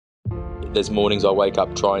there's mornings I wake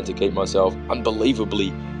up trying to keep myself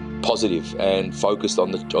unbelievably positive and focused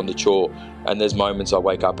on the chore, and there's moments I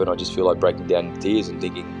wake up and I just feel like breaking down in tears and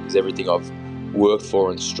thinking, is everything I've worked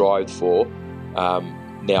for and strived for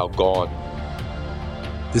now gone?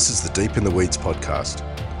 This is the Deep in the Weeds podcast.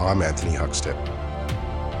 I'm Anthony Huckstep.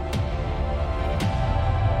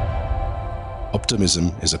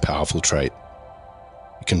 Optimism is a powerful trait.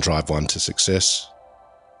 It can drive one to success.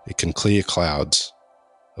 It can clear clouds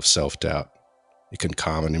of self-doubt. It can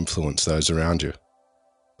calm and influence those around you.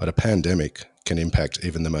 But a pandemic can impact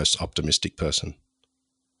even the most optimistic person.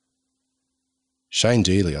 Shane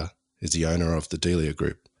Delia is the owner of the Delia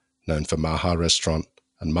Group, known for Maha Restaurant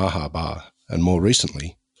and Maha Bar, and more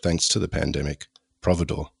recently, thanks to the pandemic,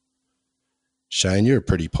 Providore. Shane, you're a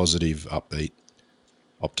pretty positive, upbeat,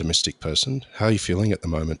 optimistic person. How are you feeling at the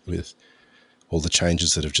moment with all the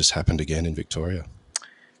changes that have just happened again in Victoria?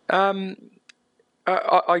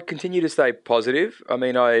 I continue to stay positive. I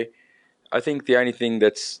mean, I think the only thing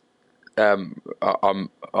that's I'm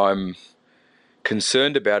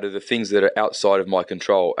concerned about are the things that are outside of my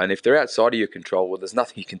control. And if they're outside of your control, well, there's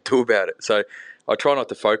nothing you can do about it. So I try not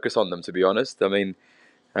to focus on them, to be honest. I mean,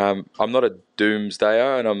 I'm not a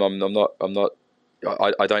doomsdayer, and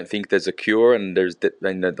I don't think there's a cure, and I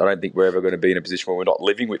don't think we're ever going to be in a position where we're not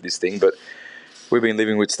living with this thing. But we've been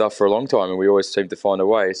living with stuff for a long time, and we always seem to find a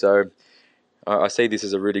way. So I see this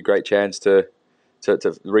as a really great chance to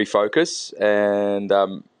refocus and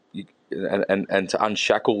to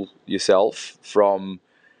unshackle yourself from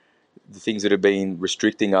the things that have been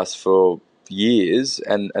restricting us for years,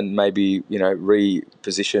 and maybe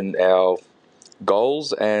reposition our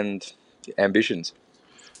goals and ambitions.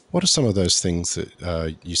 What are some of those things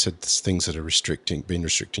that you said, things that are been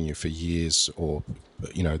restricting you for years, or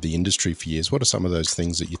the industry for years? What are some of those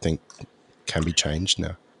things that you think can be changed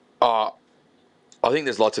now? I think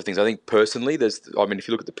there's lots of things. I think personally, if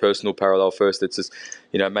you look at the personal parallel first, it's just,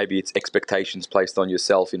 maybe it's expectations placed on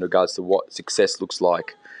yourself in regards to what success looks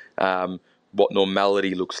like, what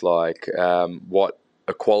normality looks like, what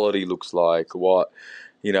equality looks like, what,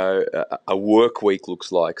 a work week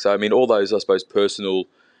looks like. So, I mean, all those, I suppose, personal,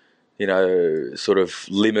 sort of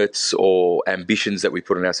limits or ambitions that we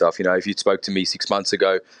put on ourselves. If you spoke to me 6 months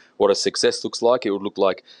ago, what a success looks like, it would look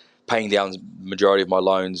like paying down the majority of my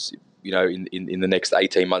loans, in the next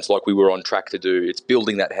 18 months, like we were on track to do. It's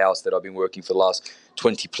building that house that I've been working for the last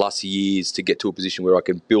 20 plus years to get to a position where I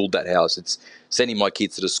can build that house. It's sending my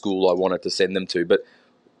kids to the school I wanted to send them to. But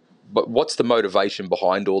what's the motivation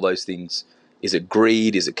behind all those things? Is it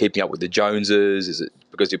greed? Is it keeping up with the Joneses? Is it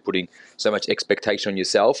because you're putting so much expectation on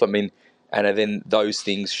yourself? I mean, and are then those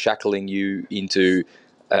things shackling you into,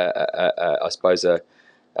 I suppose, a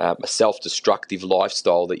self-destructive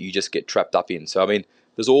lifestyle that you just get trapped up in. So, I mean,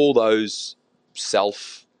 there's all those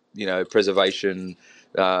self, preservation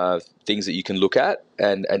things that you can look at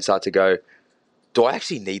and start to go, do I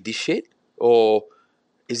actually need this shit? Or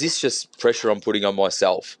is this just pressure I'm putting on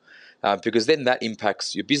myself? Because then that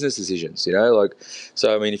impacts your business decisions,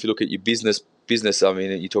 So, I mean, if you look at your business, I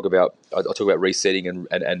mean, I talk about resetting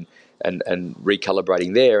and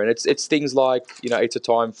recalibrating there. And it's things like, it's a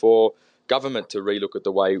time for government to relook at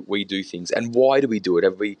the way we do things. And why do we do it?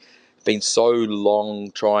 Have we been so long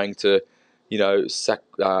trying to,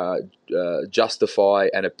 justify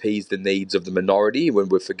and appease the needs of the minority when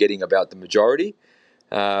we're forgetting about the majority?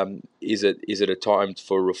 Is it a time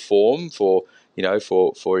for reform, for employer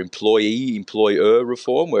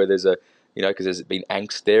reform, where there's because there's been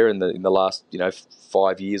angst there in the last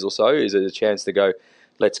 5 years or so? Is it a chance to go,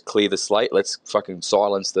 let's clear the slate, let's fucking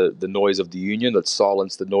silence the noise of the union, let's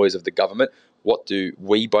silence the noise of the government? What do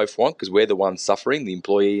we both want? Because we're the ones suffering, the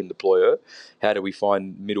employee and the employer. How do we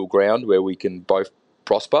find middle ground where we can both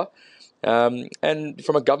prosper? And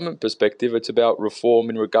from a government perspective, it's about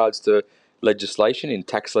reform in regards to legislation, in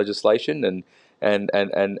tax legislation, and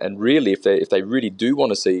really, if they really do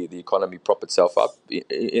want to see the economy prop itself up,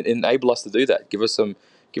 enable us to do that. Give us some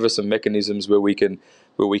mechanisms where we can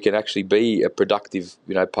actually be a productive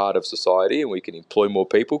part of society, and we can employ more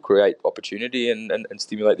people, create opportunity, and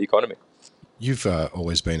stimulate the economy. You've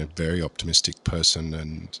always been a very optimistic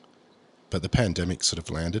person, but the pandemic sort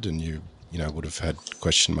of landed, and you would have had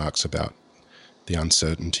question marks about the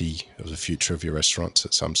uncertainty of the future of your restaurants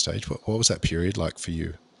at some stage. What was that period like for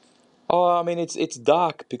you? Oh, I mean, it's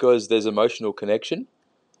dark because there's emotional connection.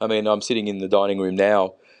 I mean, I'm sitting in the dining room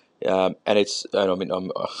now, and I mean,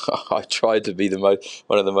 I tried to be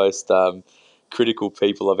one of the most critical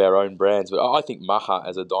people of our own brands, but I think Maha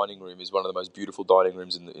as a dining room is one of the most beautiful dining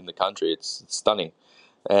rooms in the country. It's stunning,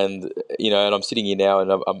 and and I'm sitting here now,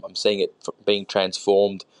 and I'm seeing it being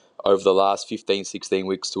transformed over the last 15, 16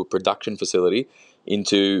 weeks to a production facility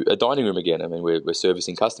into a dining room again. I mean, we're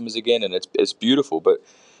servicing customers again, and it's beautiful. But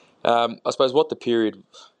I suppose what the period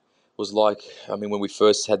was like, I mean, when we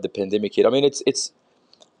first had the pandemic hit, I mean,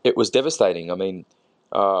 it was devastating. I mean,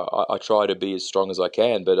 I try to be as strong as I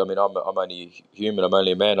can, but I mean, I'm only human. I'm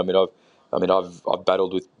only a man. I've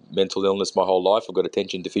battled with mental illness my whole life. I've got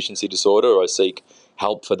attention deficiency disorder. I seek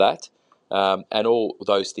help for that, and all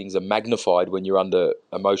those things are magnified when you're under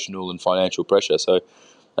emotional and financial pressure. So,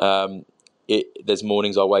 there's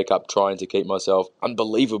mornings I wake up trying to keep myself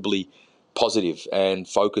unbelievably positive and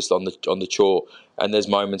focused on the chore, and there's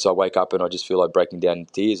moments I wake up and I just feel like breaking down in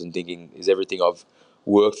tears and thinking, is everything I've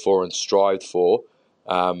worked for and strived for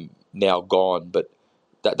now gone? But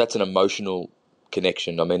that's an emotional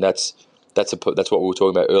connection. I mean, that's what we were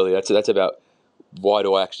talking about earlier. That's about, why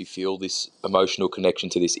do I actually feel this emotional connection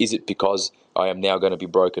to this? Is it because I am now going to be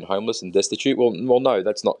broken, homeless, and destitute? Well, no,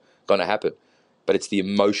 that's not going to happen. But it's the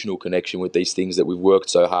emotional connection with these things that we've worked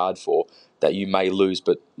so hard for that you may lose.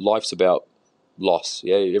 But life's about loss.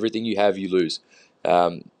 Yeah, everything you have, you lose.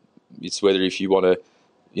 It's whether if you want to,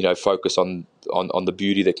 focus on the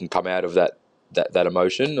beauty that can come out of that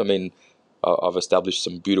emotion. I mean, I've established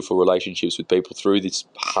some beautiful relationships with people through this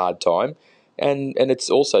hard time, and it's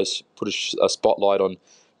also put a spotlight on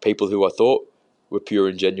people who I thought were pure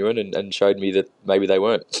and genuine, and showed me that maybe they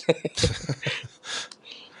weren't.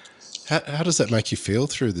 How does that make you feel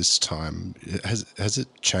through this time? Has it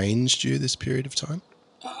changed you, this period of time?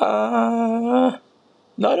 No,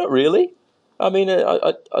 not really. I mean,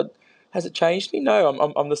 has it changed me?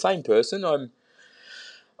 No, I'm the same person.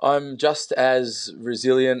 I'm just as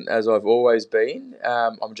resilient as I've always been.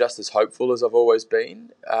 I'm just as hopeful as I've always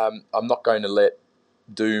been. I'm not going to let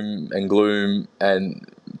doom and gloom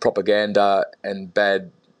and propaganda and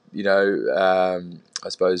bad, I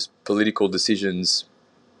suppose, political decisions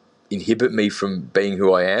inhibit me from being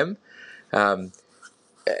who I am.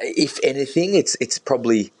 If anything, it's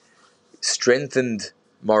probably strengthened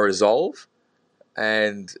my resolve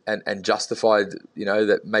and justified,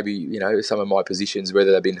 that maybe, some of my positions,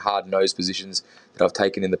 whether they've been hard-nosed positions that I've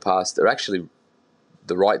taken in the past, are actually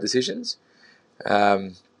the right decisions.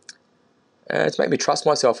 And it's made me trust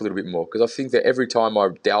myself a little bit more, because I think that every time I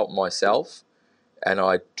doubt myself and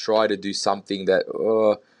I try to do something that,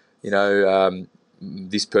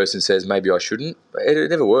 this person says maybe I shouldn't,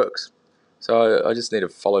 it never works. So I just need to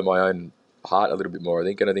follow my own heart a little bit more, I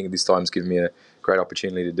think, and I think this time's given me a great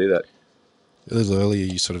opportunity to do that. A little earlier,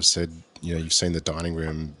 you sort of said, you've seen the dining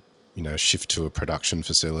room, shift to a production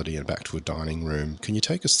facility and back to a dining room. Can you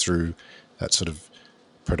take us through that sort of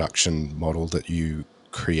production model that you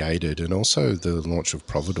created, and also the launch of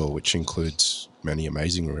Providore, which includes many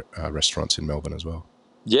amazing restaurants in Melbourne as well?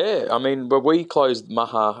 Yeah, I mean, but we closed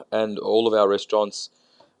Maha and all of our restaurants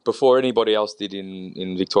before anybody else did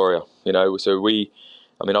in Victoria. So I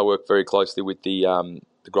work very closely with the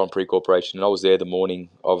Grand Prix Corporation, and I was there the morning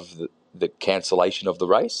of the cancellation of the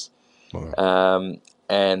race. Wow.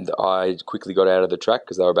 And I quickly got out of the track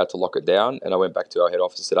because they were about to lock it down, and I went back to our head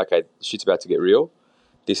office and said, okay, shit's about to get real.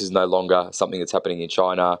 This is no longer something that's happening in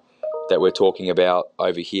China that we're talking about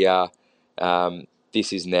over here.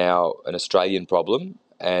 This is now an Australian problem,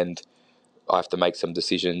 and I have to make some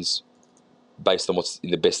decisions based on what's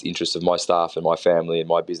in the best interest of my staff and my family and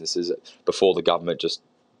my businesses before the government just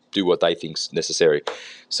do what they think's necessary.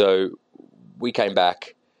 So we came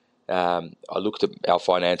back. I looked at our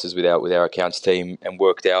finances with our accounts team and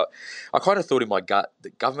worked out. I kind of thought in my gut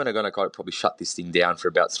that government are going to probably shut this thing down for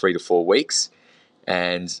about 3 to 4 weeks,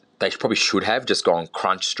 and they probably should have just gone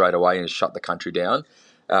crunch straight away and shut the country down,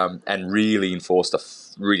 and really enforced a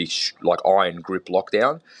really iron grip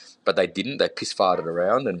lockdown. But they didn't. They piss-farted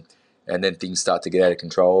around, and then things start to get out of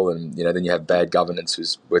control, and then you have bad governance,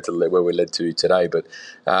 which is where we're led to today. But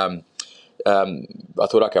I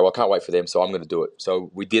thought, okay, well, I can't wait for them, so I'm going to do it. So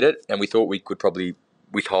we did it, and we thought we could probably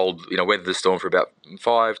withhold, weather the storm for about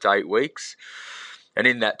 5 to 8 weeks. And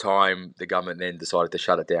in that time, the government then decided to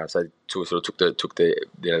shut it down. So it sort of took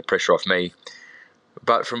the pressure off me.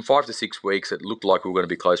 But from 5 to 6 weeks, it looked like we were going to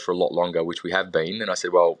be closed for a lot longer, which we have been. And I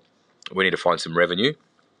said, well, we need to find some revenue.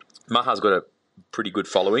 Maha's got a pretty good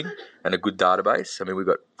following and a good database. I mean, we've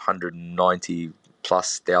got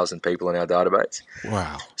 190,000+ people in our database.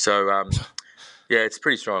 Wow. So, yeah, it's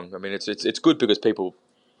pretty strong. I mean, it's good because people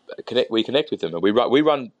we connect with them, and we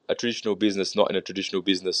run a traditional business, not in a traditional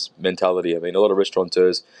business mentality. I mean, a lot of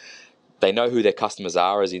restaurateurs, they know who their customers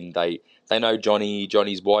are, as in they know Johnny.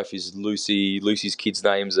 Johnny's wife is Lucy. Lucy's kids'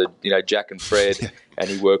 names are Jack and Fred, and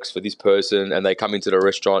he works for this person. And they come into the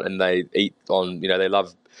restaurant and they eat on they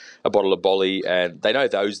love a bottle of Bolly, and they know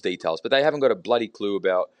those details, but they haven't got a bloody clue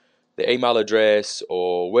about their email address,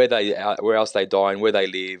 or where else they dine, where they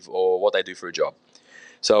live, or what they do for a job.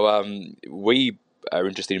 So we are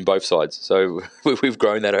interested in both sides. So we've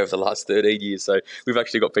grown that over the last 13 years. So we've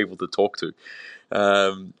actually got people to talk to.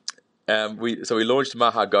 We launched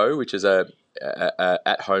Maha Go, which is a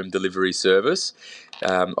at-home delivery service.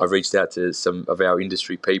 I've reached out to some of our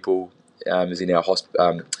industry people, as in our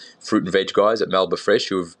fruit and veg guys at Melba Fresh,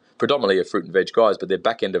 who have predominantly are fruit and veg guys, but their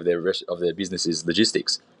back end of their business is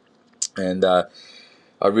logistics. And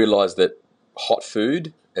I realised that hot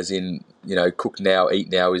food, as in cook now,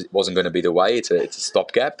 eat now, wasn't going to be the way. It's a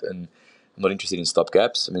stopgap, and I'm not interested in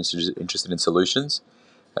stopgaps. I'm interested in solutions.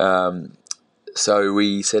 So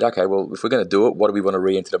we said, okay, well, if we're going to do it, what do we want to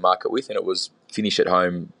re-enter the market with? And it was finish at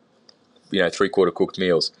home, 3/4 cooked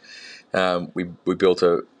meals. We built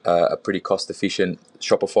a pretty cost efficient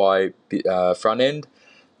Shopify front end.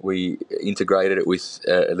 We integrated it with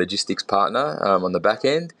a logistics partner on the back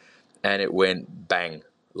end, and it went bang,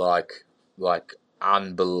 like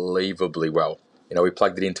unbelievably well. We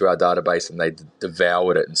plugged it into our database, and they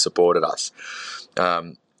devoured it and supported us.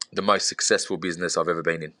 The most successful business I've ever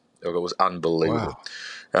been in. It was unbelievable.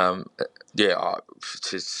 Wow.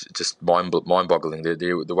 It's just mind-boggling.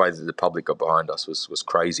 The way that the public got behind us was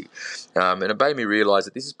crazy, and it made me realise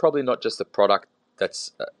that this is probably not just a product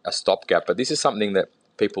that's a stopgap, but this is something that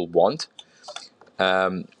people want.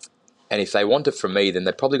 And if they want it from me, then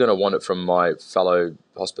they're probably going to want it from my fellow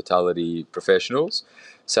hospitality professionals.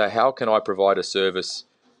 So how can I provide a service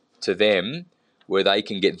to them where they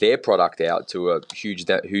can get their product out to a huge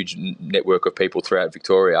network of people throughout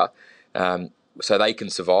Victoria, so they can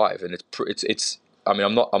survive? And it's. I mean,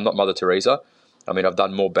 I'm not Mother Teresa. I mean, I've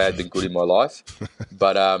done more bad than good in my life,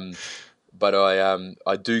 but I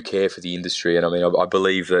do care for the industry, and I mean, I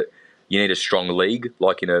believe that you need a strong league,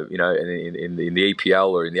 like in the EPL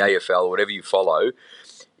or in the AFL, whatever you follow.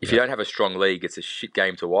 If you don't have a strong league, it's a shit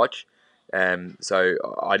game to watch. So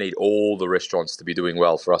I need all the restaurants to be doing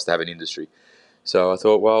well for us to have an industry. So I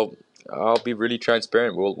thought, well, I'll be really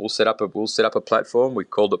transparent. We'll set up a platform. We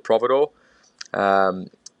called it Providore.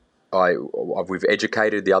 We've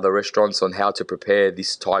educated the other restaurants on how to prepare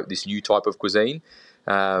this new type of cuisine.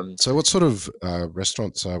 So what sort of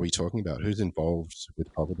restaurants are we talking about? Who's involved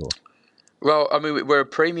with Providore? Well, I mean, we're a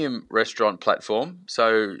premium restaurant platform,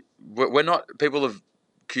 so we're not. People have,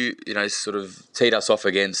 sort of teed us off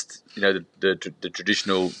against, the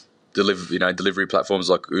traditional delivery platforms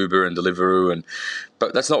like Uber and Deliveroo,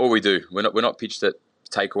 but that's not what we do. We're not pitched at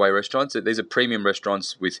takeaway restaurants. These are premium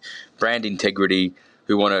restaurants with brand integrity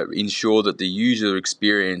who want to ensure that the user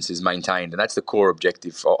experience is maintained, and that's the core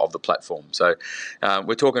objective of the platform. So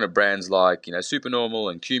we're talking to brands like Supernormal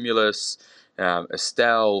and Cumulus,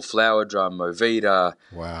 Estelle, Flower Drum, Movida.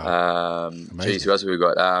 Wow. Who else have we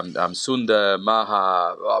got? Sunda,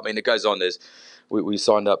 Maha. I mean, it goes on. We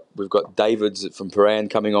signed up. We've got David's from Paran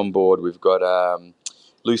coming on board. We've got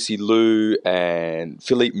Lucy Liu and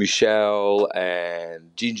Philippe Michel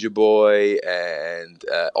and Ginger Boy and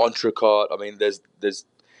Entrecôte. I mean,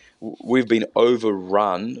 we've been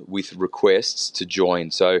overrun with requests to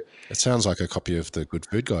join. So it sounds like a copy of the Good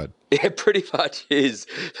Food Guide. Yeah, pretty much is.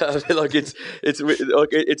 It's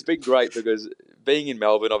been great because being in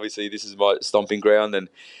Melbourne, obviously, this is my stomping ground, and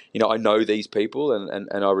I know these people, and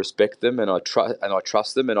I respect them, and I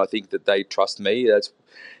trust them, and I think that they trust me.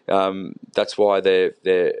 That's why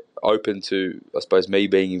they're open to, I suppose, me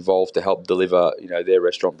being involved to help deliver their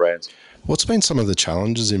restaurant brands. What's been some of the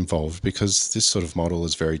challenges involved? Because this sort of model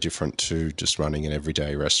is very different to just running an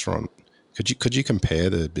everyday restaurant. Could you compare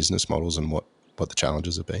the business models and what the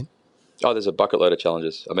challenges have been? Oh, there's a bucket load of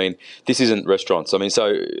challenges. I mean, this isn't restaurants. I mean,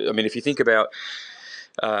 if you think about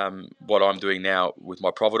what I'm doing now with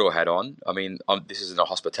my Providore hat on, I mean, this isn't a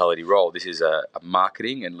hospitality role. This is a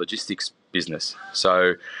marketing and logistics business.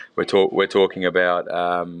 So we're talking about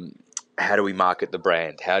how do we market the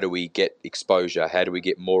brand? How do we get exposure? How do we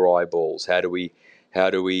get more eyeballs? How do we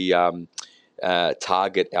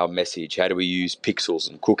target our message? How do we use pixels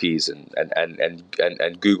and cookies and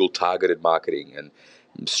Google targeted marketing and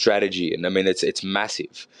strategy? And I mean, it's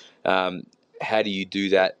massive. How do you do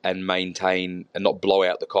that and maintain and not blow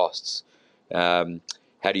out the costs? How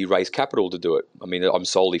do you raise capital to do it? I mean, I'm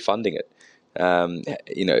solely funding it.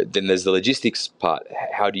 Then there's the logistics part.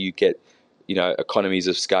 How do you get economies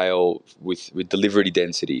of scale with delivery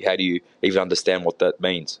density? How do you even understand what that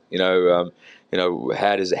means? How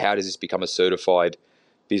does this become a certified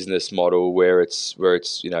business model where it's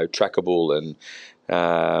trackable and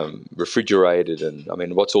refrigerated, and I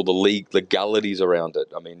mean, what's all the legalities around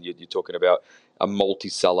it? I mean, you're talking about a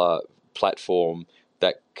multi-seller platform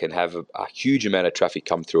that can have a huge amount of traffic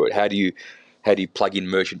come through it. How do you How do you plug in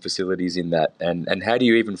merchant facilities in that? And how do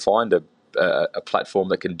you even find a platform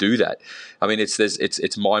that can do that? I mean,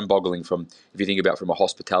 it's mind-boggling from, if you think about from a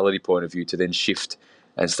hospitality point of view, to then shift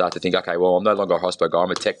and start to think, okay, well, I'm no longer a hospo guy,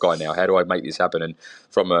 I'm a tech guy now. How do I make this happen? And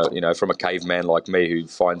from a caveman like me who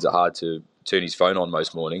finds it hard to turn his phone on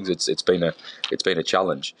most mornings, it's been a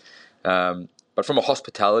challenge. But from a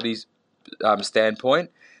hospitality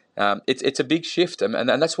standpoint, it's a big shift, and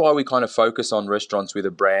that's why we kind of focus on restaurants with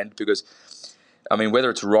a brand, because, I mean, whether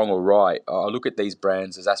it's wrong or right, I look at these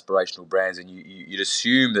brands as aspirational brands, and you'd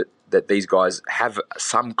assume that these guys have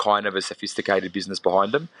some kind of a sophisticated business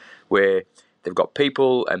behind them, where they've got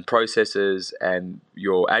people and processes, and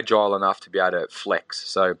you're agile enough to be able to flex.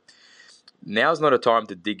 So now's not a time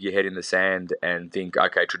to dig your head in the sand and think,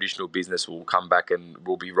 okay, traditional business will come back and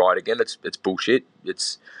will be right again. It's bullshit.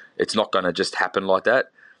 It's not going to just happen like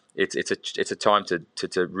that. It's a time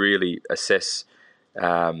to really assess.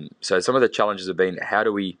 So some of the challenges have been, how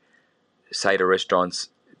do we say to restaurants,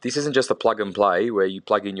 this isn't just a plug and play where you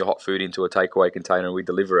plug in your hot food into a takeaway container and we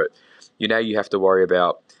deliver it. You have to worry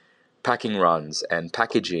about packing runs and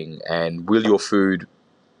packaging, and will your food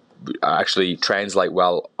actually translate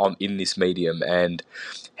well in this medium, and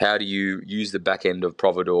how do you use the back end of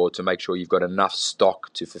Providore to make sure you've got enough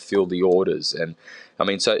stock to fulfill the orders? And I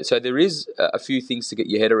mean, so there is a few things to get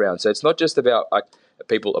your head around. So it's not just about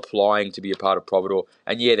people applying to be a part of Providore,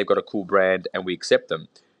 and yeah, they've got a cool brand and we accept them.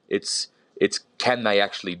 It's can they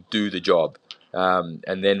actually do the job?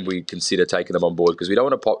 And then we consider taking them on board, because we don't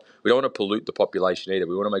want to pollute the population either.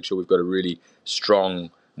 We want to make sure we've got a really strong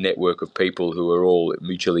network of people who are all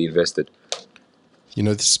mutually invested.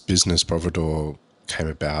 This business Providore came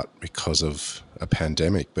about because of a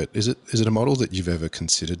pandemic, but is it a model that you've ever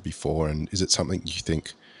considered before, and is it something you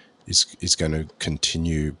think is going to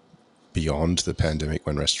continue beyond the pandemic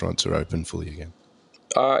when restaurants are open fully again?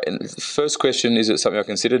 And the first question, is it something I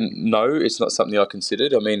considered? No, it's not something I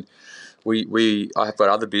considered. I mean, I've got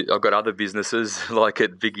other businesses like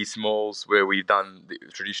at Biggie Smalls where we've done the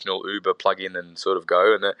traditional Uber plug in and sort of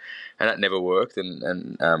go, and that never worked,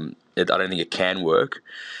 and I don't think it can work.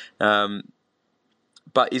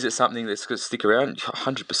 But is it something that's going to stick around?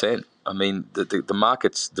 100%. I mean, the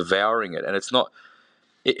market's devouring it, and it's not.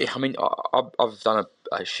 I mean, I've done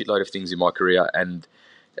a shitload of things in my career, and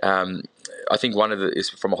I think one of the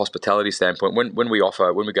is from a hospitality standpoint. When we go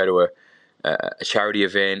to a charity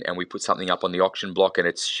event and we put something up on the auction block and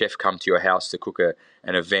it's chef come to your house to cook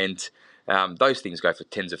an event, those things go for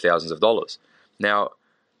tens of thousands of dollars. Now,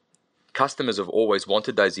 customers have always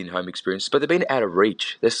wanted those in-home experiences, but they've been out of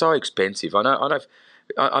reach. They're so expensive. I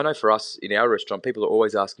know for us in our restaurant, people are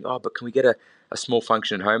always asking, oh, but can we get a small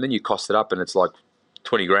function at home? And you cost it up and it's like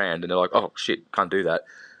 20 grand, and they're like, oh shit, can't do that.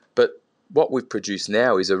 But what we've produced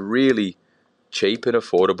now is a really cheap and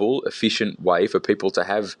affordable, efficient way for people to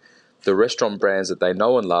have the restaurant brands that they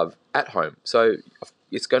know and love at home. So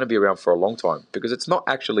it's going to be around for a long time because it's not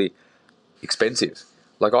actually expensive.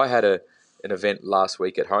 Like, I had an event last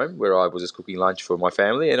week at home where I was just cooking lunch for my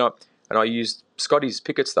family, and I used Scotty's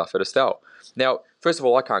Pickett stuff at Estelle. Now, first of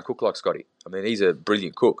all, I can't cook like Scotty. I mean, he's a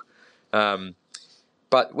brilliant cook.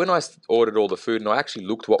 But when I ordered all the food and I actually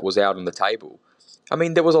looked what was out on the table, I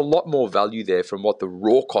mean, there was a lot more value there from what the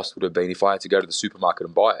raw cost would have been if I had to go to the supermarket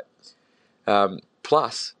and buy it.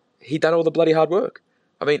 Plus, he'd done all the bloody hard work.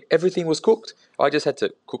 I mean, everything was cooked. I just had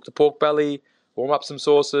to cook the pork belly, warm up some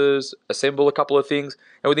sauces, assemble a couple of things,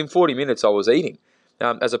 and within 40 minutes I was eating,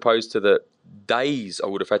 as opposed to the days I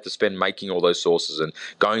would have had to spend making all those sauces and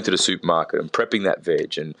going to the supermarket and prepping that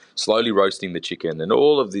veg and slowly roasting the chicken and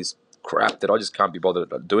all of this crap that I just can't be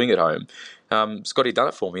bothered doing at home. Scotty done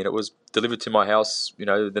it for me, and it was delivered to my house,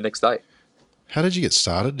 the next day. How did you get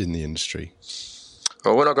started in the industry?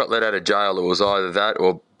 Well, when I got let out of jail, it was either that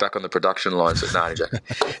or back on the production line. So, no, Jack.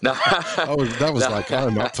 No. That was like,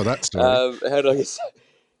 I'm up for that story. How do I get?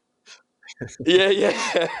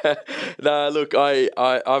 Yeah. No, look,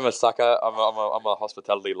 I'm a sucker. I'm a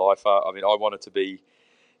hospitality lifer. I mean, I wanted to be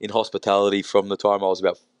in hospitality from the time I was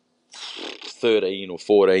about 13 or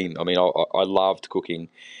 14. I mean, I loved cooking,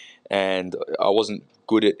 and I wasn't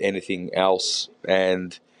good at anything else.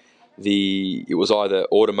 And it was either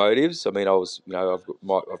automotives. I mean, I've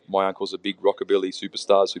got my uncles are big rockabilly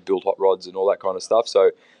superstars who build hot rods and all that kind of stuff. So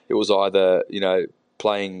it was either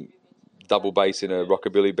playing double bass in a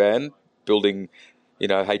rockabilly band, building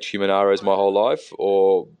H Humaneros my whole life,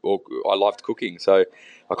 or I loved cooking. So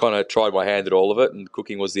I kind of tried my hand at all of it, and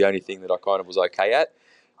cooking was the only thing that I kind of was okay at.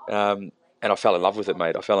 And I fell in love with it,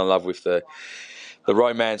 mate. I fell in love with the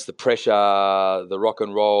romance, the pressure, the rock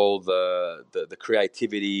and roll, the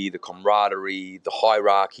creativity, the camaraderie, the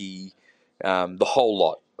hierarchy, the whole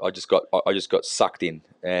lot. I just got sucked in,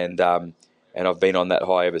 and I've been on that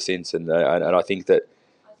high ever since. And I think that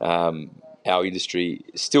our industry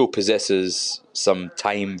still possesses some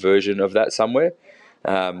tame version of that somewhere,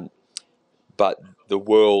 but the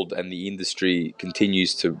world and the industry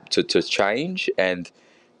continues to change, and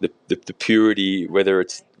the purity, whether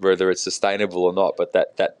it's sustainable or not, but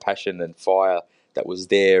that passion and fire that was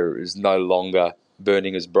there is no longer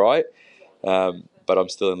burning as bright. But I'm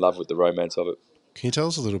still in love with the romance of it. Can you tell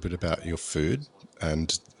us a little bit about your food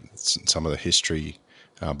and some of the history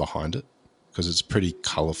behind it? Because it's pretty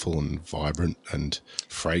colourful and vibrant and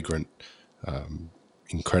fragrant,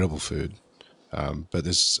 incredible food. But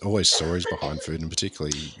there's always stories behind food, and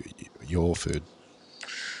particularly your food.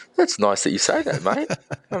 That's nice that you say that, mate.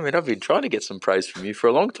 I mean, I've been trying to get some praise from you for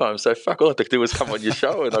a long time. So fuck, all I have to do is come on your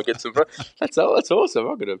show and I'll get some praise. That's awesome. I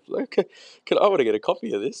want to get a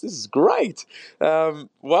copy of this. This is great.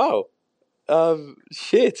 Wow.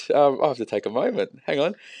 Shit. I have to take a moment.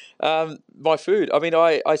 Hang on. My food. I mean,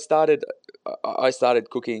 I started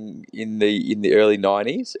cooking in the early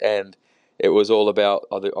 '90s, and it was all about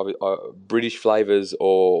either British flavors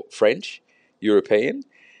or French, European.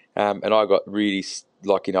 And I got really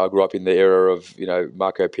I grew up in the era of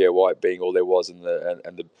Marco Pierre White being all there was, and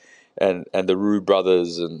the Roux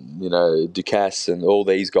brothers, and Ducasse and all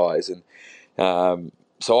these guys, and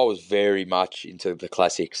so I was very much into the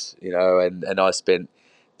classics, and I spent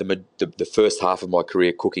the first half of my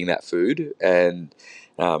career cooking that food, and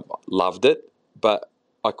loved it. But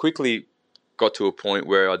I quickly got to a point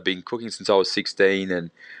where I'd been cooking since I was 16, and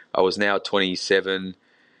I was now 27,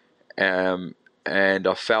 and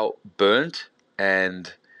I felt burnt,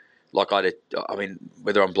 and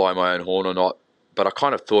whether I'm blowing my own horn or not, but I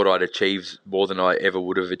kind of thought I'd achieved more than I ever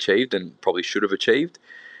would have achieved and probably should have achieved.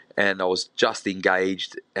 And I was just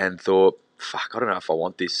engaged and thought, fuck, I don't know if I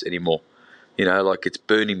want this anymore. It's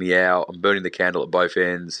burning me out. I'm burning the candle at both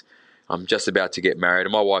ends. I'm just about to get married,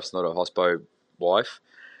 and my wife's not a hospo wife.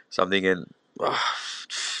 So I'm thinking,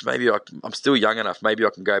 maybe I'm still young enough. Maybe I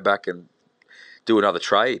can go back and do another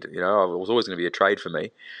trade. It was always going to be a trade for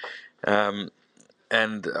me.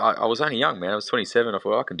 And I was only young, man. I was 27. I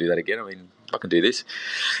thought, I can do that again. I mean, I can do this.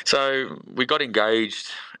 So we got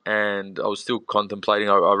engaged, and I was still contemplating.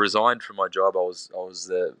 I resigned from my job. I was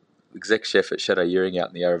the exec chef at Chateau Yering out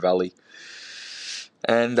in the Yarra Valley.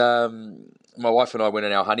 And my wife and I went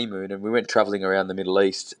on our honeymoon, and we went travelling around the Middle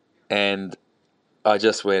East. And I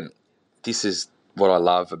just went, this is what I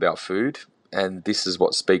love about food, and this is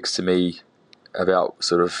what speaks to me about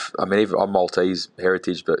I'm Maltese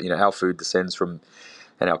heritage, but our food descends from,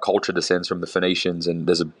 and our culture descends from the Phoenicians, and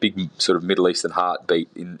there's a big sort of Middle Eastern heartbeat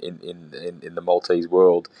in the Maltese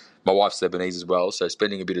world. My wife's Lebanese as well, so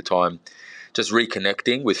spending a bit of time just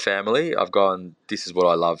reconnecting with family, I've gone, this is what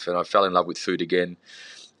I love, and I fell in love with food again,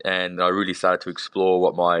 and I really started to explore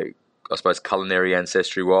what my, I suppose, culinary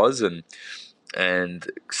ancestry was, and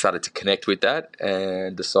started to connect with that,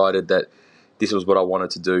 and decided that this was what I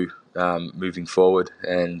wanted to do moving forward.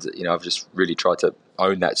 And I've just really tried to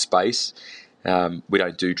own that space. We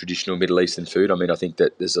don't do traditional Middle Eastern food. I mean, I think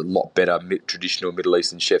that there's a lot better traditional Middle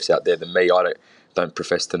Eastern chefs out there than me. I don't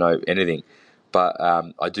profess to know anything, but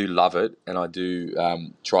I do love it, and I do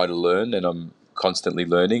try to learn, and I'm constantly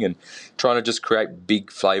learning and trying to just create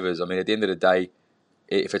big flavors. I mean, at the end of the day,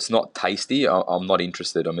 if it's not tasty, I'm not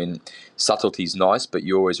interested. I mean, subtlety's nice, but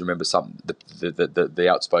you always remember the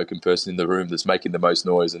outspoken person in the room that's making the most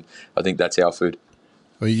noise, and I think that's our food.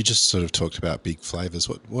 Well, you just sort of talked about big flavours.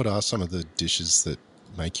 What are some of the dishes that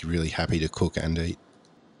make you really happy to cook and eat?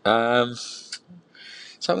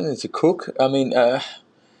 Something to cook. I mean,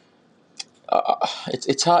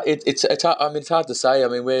 it's hard. It's hard. I mean, it's hard to say. I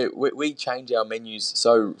mean, we change our menus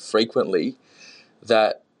so frequently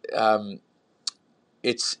that.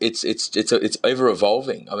 It's ever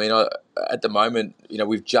evolving. I mean, at the moment,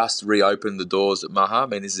 we've just reopened the doors at Maha. I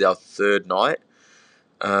mean, this is our third night,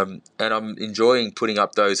 and I'm enjoying putting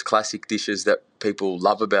up those classic dishes that people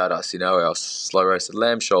love about us. Our slow roasted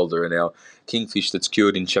lamb shoulder and our kingfish that's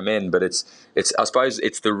cured in chamen. But it's I suppose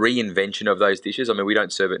it's the reinvention of those dishes. I mean, we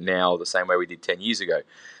don't serve it now the same way we did 10 years ago.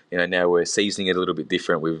 Now we're seasoning it a little bit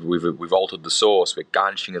different. We've altered the sauce. We're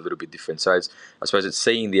garnishing it a little bit different. So I suppose it's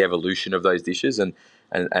seeing the evolution of those dishes, and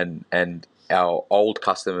our old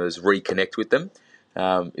customers reconnect with them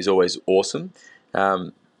is always awesome.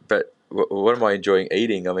 But what am I enjoying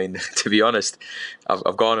eating? I mean, to be honest,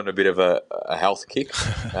 I've gone on a bit of a health kick.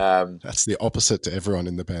 That's the opposite to everyone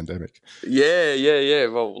in the pandemic. Yeah.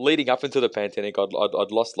 Well, leading up into the pandemic,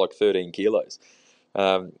 I'd lost like 13 kilos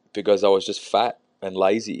because I was just fat and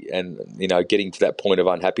lazy, and getting to that point of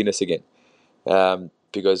unhappiness again.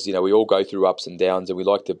 because, we all go through ups and downs, and we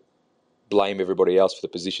like to blame everybody else for the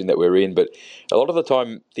position that we're in. But a lot of the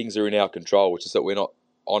time, things are in our control, which is that we're not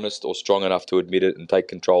honest or strong enough to admit it and take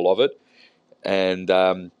control of it. And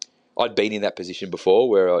I'd been in that position before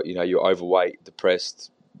where, you're overweight,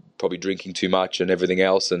 depressed, probably drinking too much and everything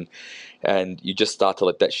else. And you just start to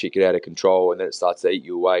let that shit get out of control, and then it starts to eat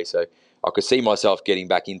you away. So I could see myself getting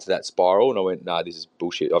back into that spiral, and I went, nah, this is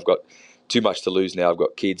bullshit. I've got too much to lose now. I've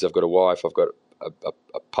got kids, I've got a wife, I've got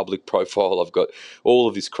a public profile, I've got all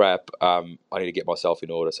of this crap. I need to get myself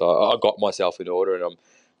in order. So I got myself in order, and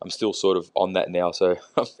I'm still sort of on that now. So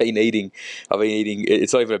I've been eating,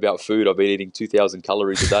 it's not even about food. I've been eating 2,000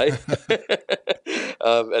 calories a day.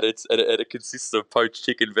 And it consists of poached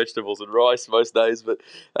chicken, vegetables, and rice most days. But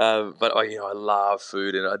I love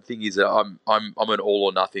food, and the thing is that I'm an all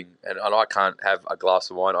or nothing, and I can't have a glass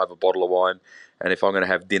of wine. I have a bottle of wine, and if I'm going to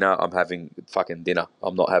have dinner, I'm having fucking dinner.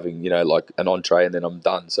 I'm not having like an entree and then I'm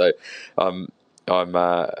done. So, I'm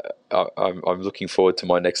looking forward to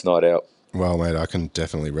my next night out. Well, mate, I can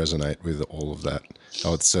definitely resonate with all of that.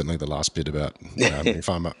 Oh, it's certainly the last bit about if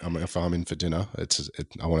I'm in for dinner,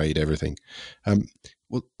 I want to eat everything.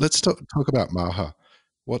 Well, let's talk about Maha.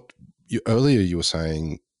 Earlier you were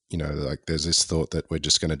saying, like there's this thought that we're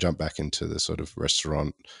just going to jump back into the sort of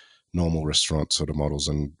normal restaurant sort of models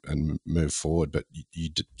and move forward, but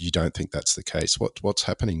you don't think that's the case. What's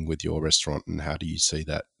happening with your restaurant, and how do you see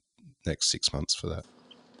that next 6 months for that?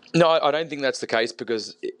 No, I don't think that's the case,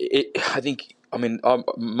 because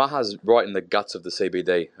Maha's right in the guts of the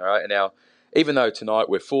CBD. All right, now, even though tonight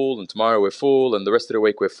we're full and tomorrow we're full and the rest of the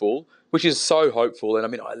week we're full, which is so hopeful.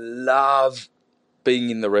 And I love being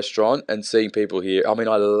in the restaurant and seeing people here. I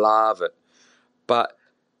love it, but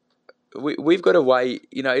we've got a way.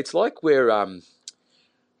 It's like we're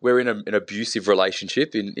in an abusive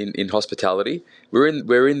relationship in hospitality. We're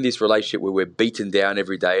in this relationship where we're beaten down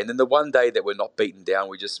every day, and then the one day that we're not beaten down,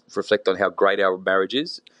 we just reflect on how great our marriage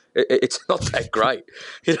is. It's not that great,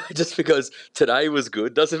 just because today was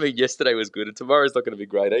good doesn't mean yesterday was good, and tomorrow's not going to be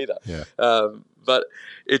great either. Yeah. But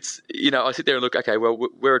it's I sit there and look. Okay, well,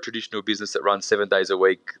 we're a traditional business that runs 7 days a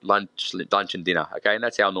week, lunch and dinner. Okay, and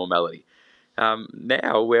that's our normality.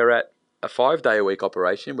 Now we're at a 5-day-a-week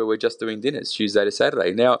operation where we're just doing dinners Tuesday to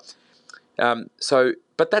Saturday. Now,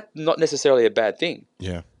 but that's not necessarily a bad thing.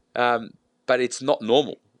 Yeah. But it's not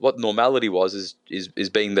normal. What normality was is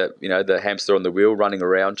being the hamster on the wheel, running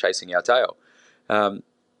around chasing our tail.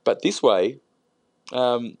 But this way,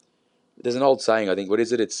 there's an old saying. I think, what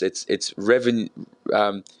is it? It's revenue.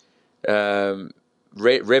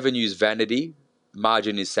 Revenue's vanity,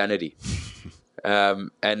 margin is sanity.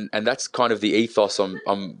 And that's kind of the ethos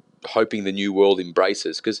I'm hoping the new world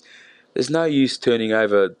embraces, because there's no use turning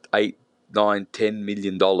over $8, $9, $10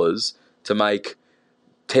 million to make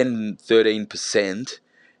 10-13%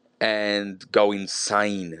 and go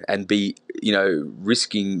insane and be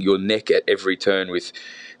risking your neck at every turn with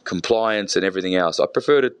compliance and everything else. I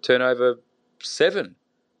prefer to turn over 7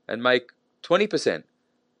 and make 20%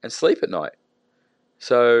 and sleep at night.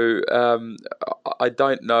 So I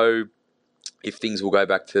don't know if things will go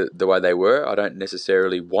back to the way they were. I don't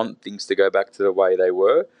necessarily want things to go back to the way they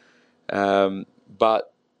were.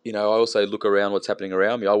 But, I also look around what's happening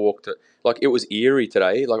around me. I walked, it was eerie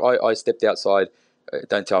today. I stepped outside.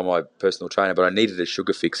 Don't tell my personal trainer, but I needed a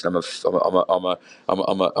sugar fix, and I'm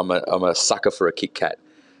a sucker for a Kit Kat.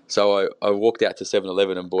 So I walked out to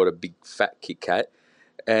 7-Eleven and bought a big fat Kit Kat,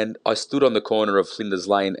 and I stood on the corner of Flinders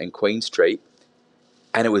Lane and Queen Street,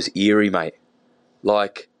 and it was eerie, mate.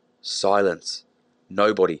 Silence,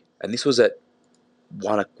 nobody, and this was at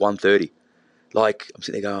 1:30. I'm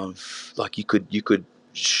sitting there going, you could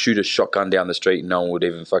shoot a shotgun down the street and no one would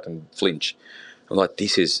even fucking flinch. I'm like,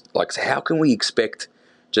 this is so how can we expect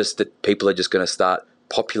just that people are just going to start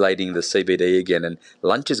populating the CBD again, and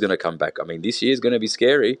lunch is going to come back? This year is going to be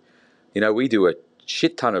scary. We do a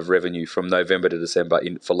shit ton of revenue from November to December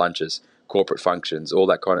for lunches, corporate functions, all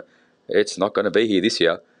that kind of. It's not going to be here this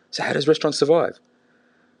year. So how does restaurants survive?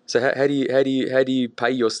 So how do you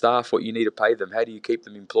pay your staff what you need to pay them? How do you keep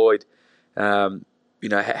them employed? How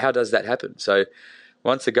does that happen? So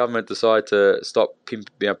once the government decide to stop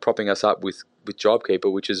propping us up with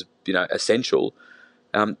JobKeeper, which is essential,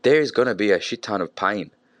 there is going to be a shit ton of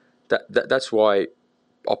pain. That's why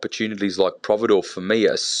opportunities like Providore for me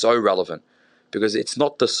are so relevant, because it's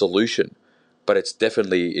not the solution, but it's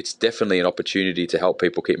definitely an opportunity to help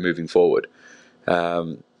people keep moving forward.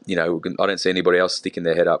 I don't see anybody else sticking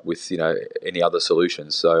their head up with any other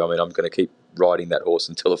solutions. So I'm going to keep riding that horse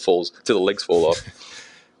until the legs fall off.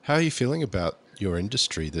 How are you feeling about your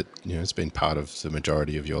industry that has been part of the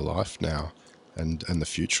majority of your life now, and the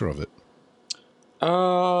future of it?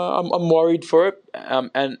 I'm worried for it,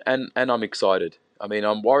 and I'm excited. I mean,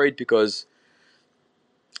 I'm worried because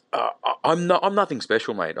I'm nothing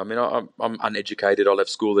special, mate. I mean, I'm uneducated. I left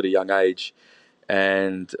school at a young age,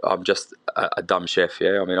 and I'm just a dumb chef.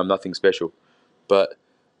 Yeah, I mean, I'm nothing special, but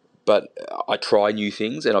I try new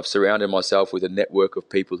things, and I've surrounded myself with a network of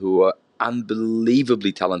people who are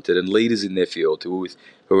unbelievably talented and leaders in their field, who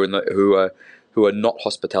are not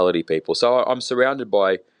hospitality people. So I'm surrounded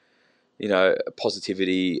by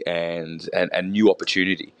positivity and new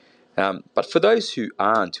opportunity. But for those who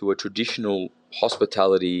aren't, who are traditional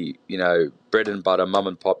hospitality, bread and butter, mum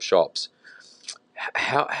and pop shops,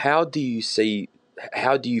 how do you see,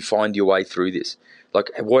 how do you find your way through this? Like,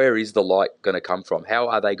 where is the light going to come from? How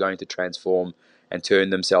are they going to transform and turn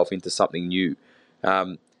themselves into something new?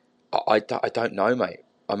 Um, I don't know, mate.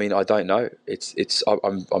 I mean, I don't know.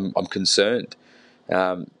 I'm concerned.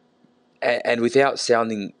 Um, and without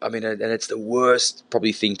sounding, I mean, and it's the worst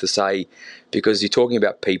probably thing to say, because you're talking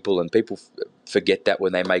about people, and people forget that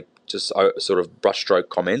when they make just sort of brushstroke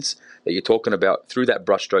comments, that you're talking about, through that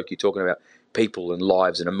brushstroke, you're talking about people and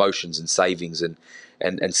lives and emotions and savings and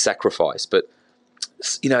sacrifice. But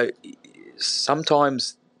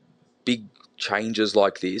sometimes big changes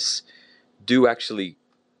like this do actually.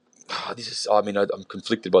 I mean, I'm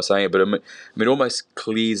conflicted by saying it, but I mean, it almost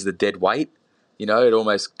clears the dead weight. It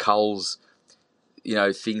almost culls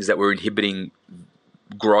things that were inhibiting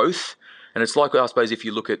growth. And it's like, I suppose, if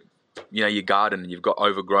you look at your garden and you've got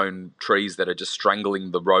overgrown trees that are just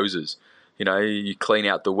strangling the roses. You clean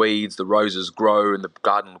out the weeds, the roses grow, and the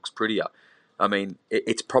garden looks prettier. I mean,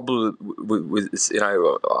 it's probably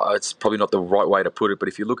it's probably not the right way to put it, but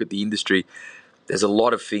if you look at the industry, there's a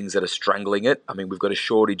lot of things that are strangling it. I mean, we've got a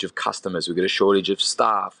shortage of customers, we've got a shortage of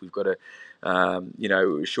staff, we've got a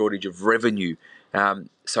shortage of revenue.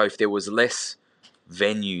 So if there was less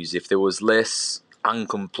venues, if there was less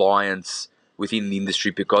uncompliance within the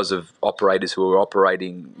industry because of operators who are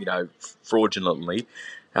operating, fraudulently,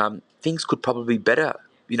 things could probably be better.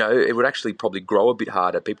 It would actually probably grow a bit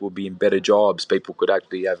harder. People would be in better jobs. People could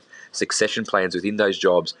actually have succession plans within those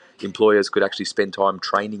jobs. Employers could actually spend time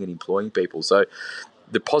training and employing people. So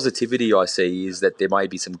the positivity I see is that there may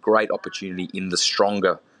be some great opportunity in the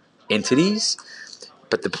stronger entities.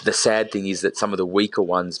 But the sad thing is that some of the weaker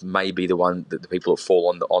ones may be the one that the people that fall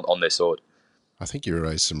on their sword. I think you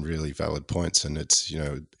raised some really valid points, and it's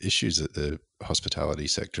issues that the hospitality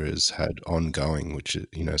sector has had ongoing, which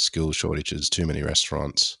skill shortages, too many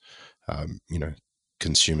restaurants,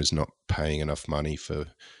 consumers not paying enough money for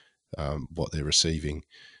what they're receiving,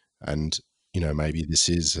 and maybe this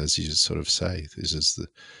is, as you sort of say, this is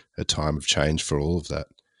a time of change for all of that.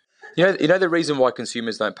 The reason why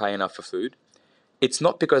consumers don't pay enough for food, it's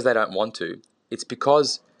not because they don't want to. It's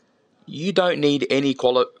because you don't need any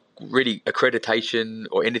really accreditation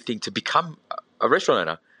or anything to become a restaurant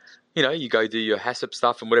owner. You go do your HACCP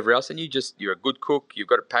stuff and whatever else, and you're a good cook, you've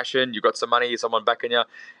got a passion, you've got some money, someone backing you,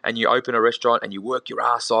 and you open a restaurant and you work your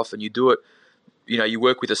ass off and you do it. You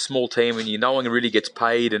work with a small team and no one really gets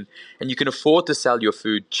paid, and you can afford to sell your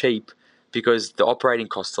food cheap because the operating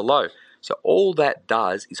costs are low. So all that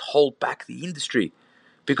does is hold back the industry,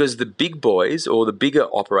 because the big boys or the bigger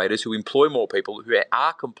operators who employ more people, who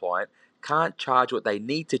are compliant, can't charge what they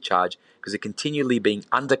need to charge because they're continually being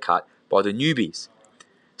undercut by the newbies.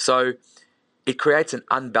 So it creates an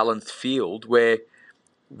unbalanced field where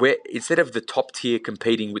instead of the top tier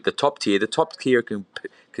competing with the top tier can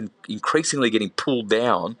increasingly getting pulled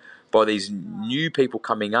down by these new people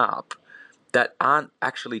coming up that aren't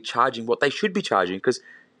actually charging what they should be charging, because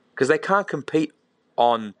they can't compete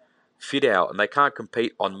on fit out, and they can't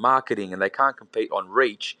compete on marketing, and they can't compete on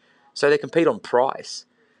reach, so they compete on price.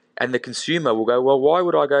 And the consumer will go, well, why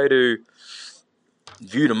would I go to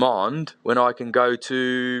Vue de Monde when I can go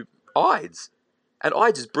to Ides? And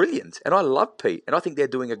Ides is brilliant, and I love Pete, and I think they're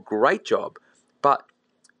doing a great job, but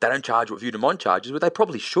they don't charge what Vue de Monde charges, but they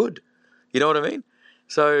probably should. You know what I mean?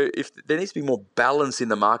 So if there needs to be more balance in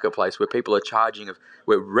the marketplace, where people are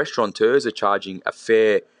where restaurateurs are charging a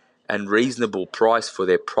fair and reasonable price for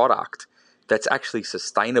their product that's actually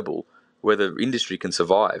sustainable, where the industry can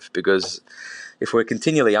survive. Because if we're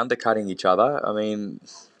continually undercutting each other, I mean,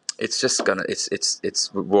 it's just gonna,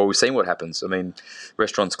 well, we've seen what happens. I mean,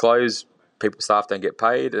 restaurants close, staff don't get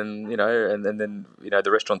paid, and then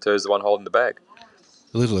the restaurateur is the one holding the bag.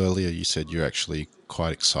 A little earlier, you said you're actually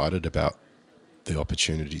quite excited about the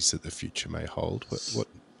opportunities that the future may hold.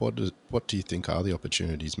 What do you think are the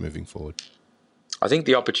opportunities moving forward? I think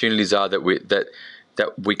the opportunities are that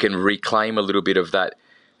we can reclaim a little bit of that.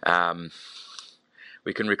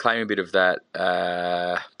 we can reclaim a bit of that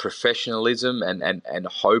professionalism and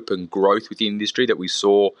hope and growth within the industry that we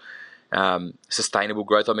saw, sustainable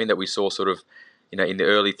growth. I mean, that we saw sort of, in the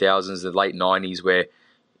early thousands, the late 90s, where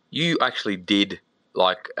you actually did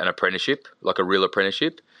like an apprenticeship, like a real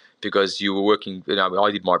apprenticeship, because you were working,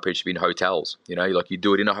 I did my apprenticeship in hotels, like you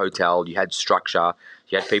do it in a hotel, you had structure,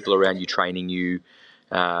 you had people around you training you,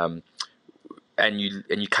 and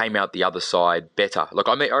you came out the other side better. Like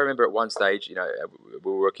I remember at one stage, we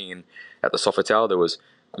were working at the Sofitel. There was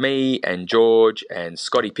me and George and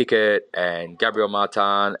Scotty Pickett and Gabriel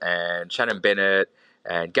Martin and Shannon Bennett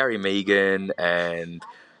and Gary Megan, and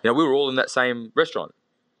we were all in that same restaurant.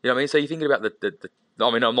 You know what I mean? So you're thinking about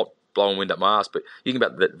I'm not blowing wind up my ass, but you think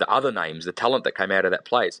about the other names, the talent that came out of that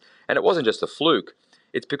place. And it wasn't just a fluke.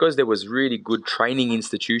 It's because there was really good training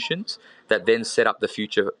institutions that then set up the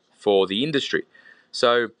future for the industry.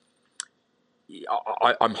 So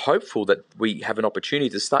I'm hopeful that we have an opportunity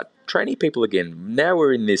to start training people again. Now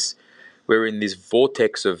we're in this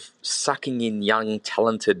vortex of sucking in young,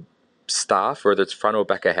 talented staff, whether it's front or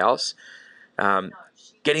back of house,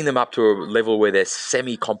 getting them up to a level where they're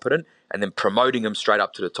semi-competent, and then promoting them straight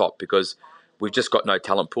up to the top, because we've just got no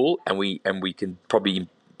talent pool, and we can probably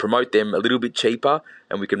promote them a little bit cheaper,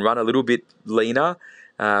 and we can run a little bit leaner,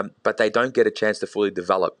 but they don't get a chance to fully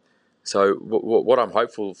develop. So what I'm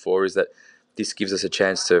hopeful for is that this gives us a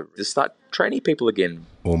chance to start training people again.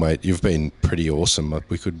 Well, mate, you've been pretty awesome.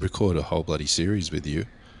 We could record a whole bloody series with you.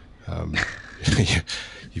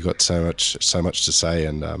 You've got so much to say,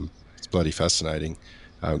 and it's bloody fascinating.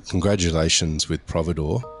 Congratulations with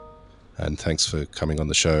Providore, and thanks for coming on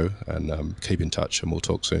the show, and keep in touch, and we'll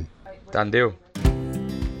talk soon. Done deal.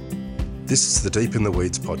 This is the Deep in the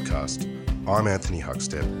Weeds podcast. I'm Anthony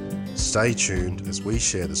Huckstep. Stay tuned as we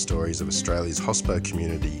share the stories of Australia's hospo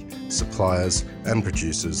community, suppliers and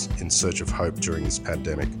producers in search of hope during this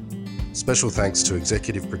pandemic. Special thanks to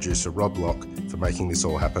executive producer Rob Locke for making this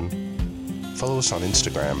all happen. Follow us on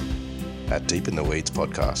Instagram at Deep in the Weeds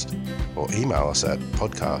Podcast, or email us at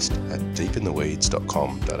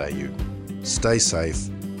podcast@deepintheweeds.com.au. Stay safe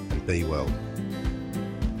and be well.